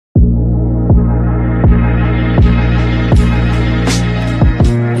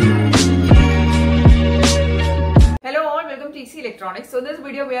Electronics. So in this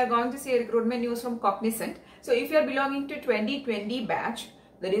video we are going to see recruitment news from Cognizant. So if you are belonging to 2020 batch,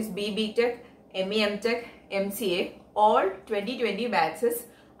 that is BTech, MEMTech, MCA, all 2020 batches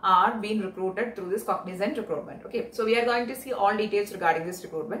are being recruited through this Cognizant recruitment. Okay, so we are going to see all details regarding this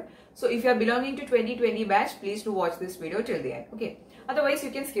recruitment. So if you are belonging to 2020 batch, please do watch this video till the end. Okay, otherwise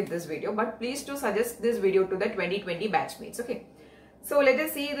you can skip this video, but please do suggest this video to the 2020 batchmates. Okay, so let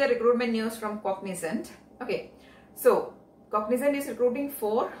us see the recruitment news from Cognizant. Okay, so Cognizant is recruiting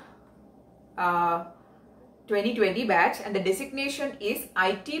for 2020 batch, and the designation is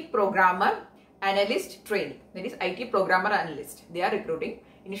IT Programmer Analyst Trainee. That is IT Programmer Analyst. They are recruiting.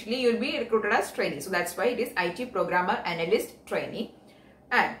 Initially, you will be recruited as trainee. So that's why it is IT Programmer Analyst Trainee.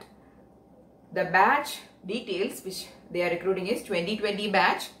 And the batch details which they are recruiting is 2020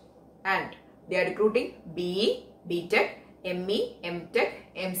 batch, and they are recruiting BE, BTech, ME, MTech,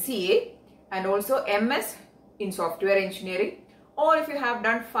 MCA, and also MS in software engineering. Or if you have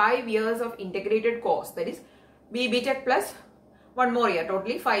done 5 years of integrated course, that is BE, BTech plus 1 more year,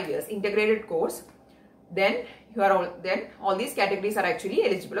 totally 5 years integrated course, then you are all these categories are actually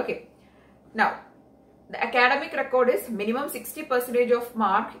eligible. Okay, now the academic record is minimum 60% of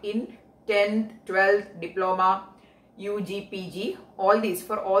mark in 10th, 12th, diploma, UG, PG, all these.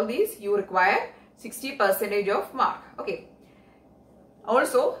 For all these you require 60% of mark. Okay,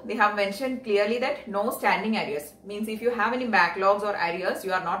 also they have mentioned clearly that no standing arrears, means if you have any backlogs or arrears,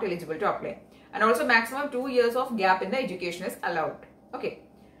 you are not eligible to apply. And also maximum 2 years of gap in the education is allowed. Okay,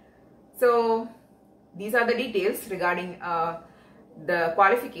 so these are the details regarding the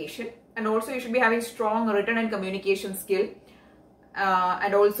qualification. And also you should be having strong written and communication skill,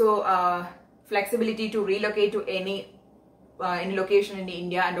 and also flexibility to relocate to any location in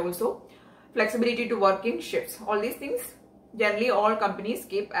India, and also flexibility to work in shifts. All these things generally all companies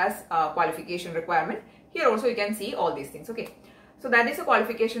keep as qualification requirement. Here also you can see all these things. Okay, so that is a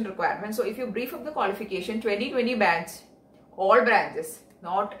qualification requirement. So if you brief up the qualification, 2020 batch, all branches,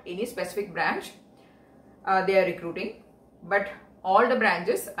 not any specific branch, they are recruiting, but all the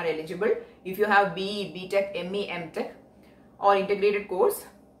branches are eligible. If you have BE, BTech, ME, MTech or integrated course,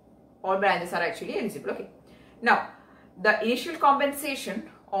 all branches are actually eligible. Okay, now the initial compensation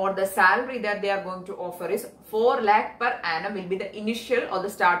or the salary that they are going to offer is 4 lakh per annum will be the initial or the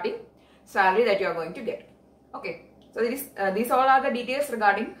starting salary that you are going to get. Okay, so these all are the details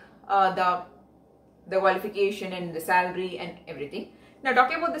regarding the qualification and the salary and everything. Now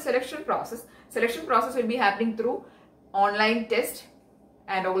talking about the selection process will be happening through online test,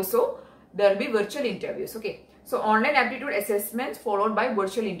 and also there will be virtual interviews. Okay, so online aptitude assessments followed by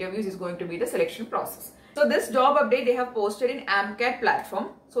virtual interviews is going to be the selection process. So this job update they have posted in AFCAT platform.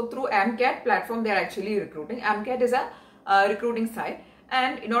 So through AFCAT platform they are actually recruiting. AFCAT is a recruiting site,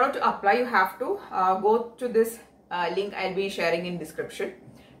 and in order to apply you have to go to this link I'll be sharing in description.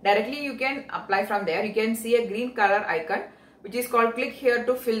 Directly you can apply from there. You can see a green color icon which is called click here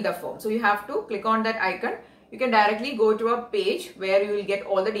to fill the form. So you have to click on that icon. You can directly go to a page where you will get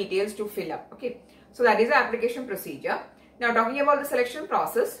all the details to fill up. Okay, so that is the application procedure. Now talking about the selection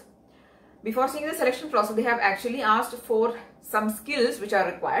process, before seeing the selection process, they have actually asked for some skills which are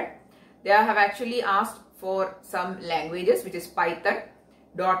required. They have actually asked for some languages, which is Python,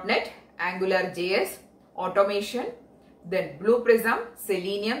 .NET, AngularJS, automation, then Blue Prism,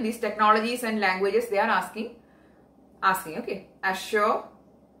 Selenium. These technologies and languages they are asking. Okay, Azure,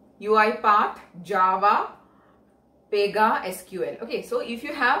 UiPath, Java, Pega, SQL. Okay, so if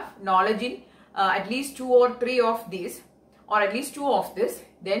you have knowledge in at least 2 or 3 of these, or at least 2 of this,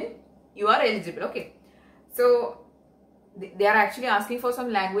 then you are eligible. Okay, so they are actually asking for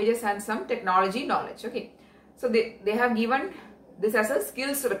some languages and some technology knowledge. Okay, so they have given this as a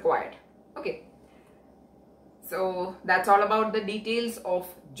skills required. Okay, so that's all about the details of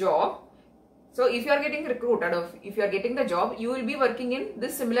job. So if you are getting recruited, or if you are getting the job, you will be working in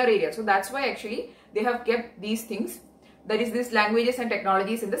this similar area. So that's why actually they have kept these things, that is these languages and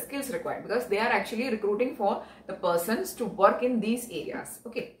technologies in the skills required, because they are actually recruiting for the persons to work in these areas.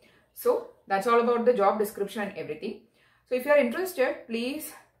 Okay, so that's all about the job description and everything. So if you are interested,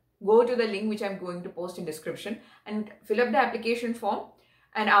 please go to the link which I am going to post in description and fill up the application form.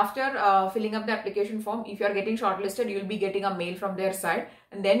 And after filling up the application form, if you are getting shortlisted, you will be getting a mail from their side,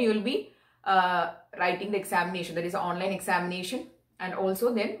 and then you will be writing the examination, that is online examination, and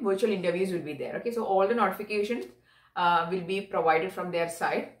also then virtual interviews will be there. Okay, so all the notifications will be provided from their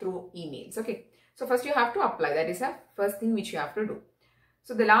side through emails. Okay, so first you have to apply. That is the first thing which you have to do.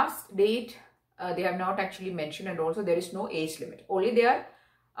 So the last date they have not actually mentioned, and also there is no age limit. Only they are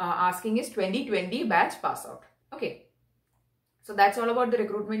asking is 2020 batch pass out. Okay, so that's all about the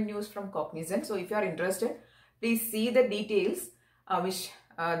recruitment news from Cognizant. So if you are interested, please see the details which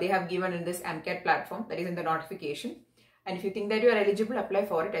they have given in this AFCAT platform, that is in the notification. And if you think that you are eligible, apply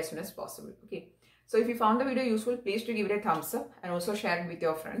for it as soon as possible. Okay. So if you found the video useful, please do give it a thumbs up and also share it with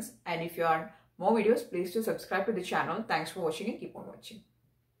your friends. And if you want more videos, please do subscribe to the channel. Thanks for watching and keep on watching.